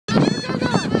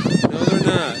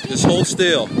Just hold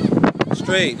still.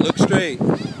 Straight. Look straight.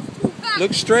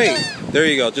 Look straight. There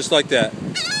you go. Just like that.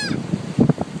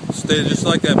 Stay just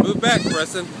like that. Move back,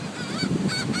 Preston.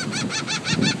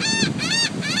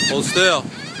 Hold still.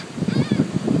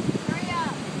 Hurry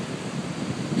up.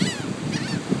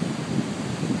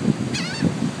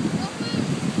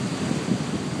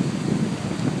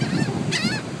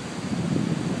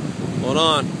 Hold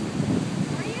on.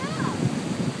 Hurry up.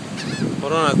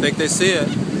 Hold on. I think they see it.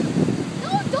 No,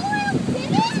 don't let him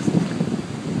finish.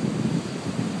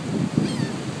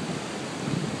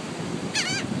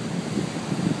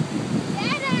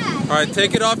 Dada. All right,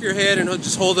 take it off your head and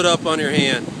just hold it up on your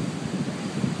hand.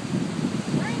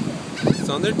 It's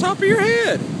on the top of your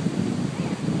head.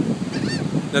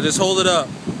 Now just hold it up.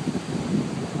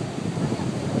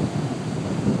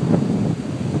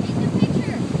 Take the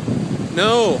picture.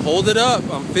 No, hold it up.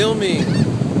 I'm filming.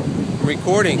 I'm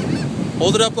recording.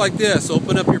 Hold it up like this.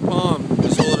 Open up your palm.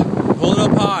 Just hold it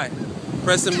up high.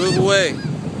 Press and move away.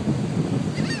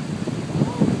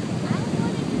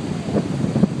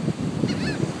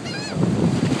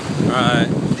 Alright,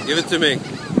 give it to me.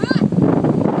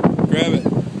 Grab it.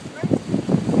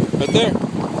 Right there.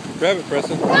 Grab it,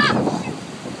 Preston.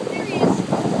 There he is.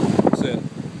 That's it.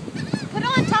 Put it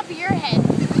on top of your head.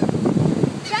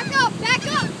 Back up, back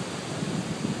up.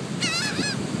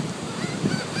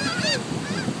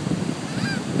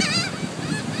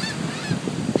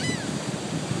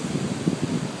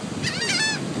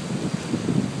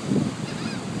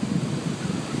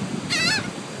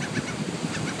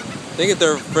 I think if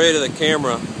they're afraid of the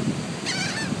camera,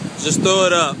 just throw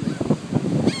it up.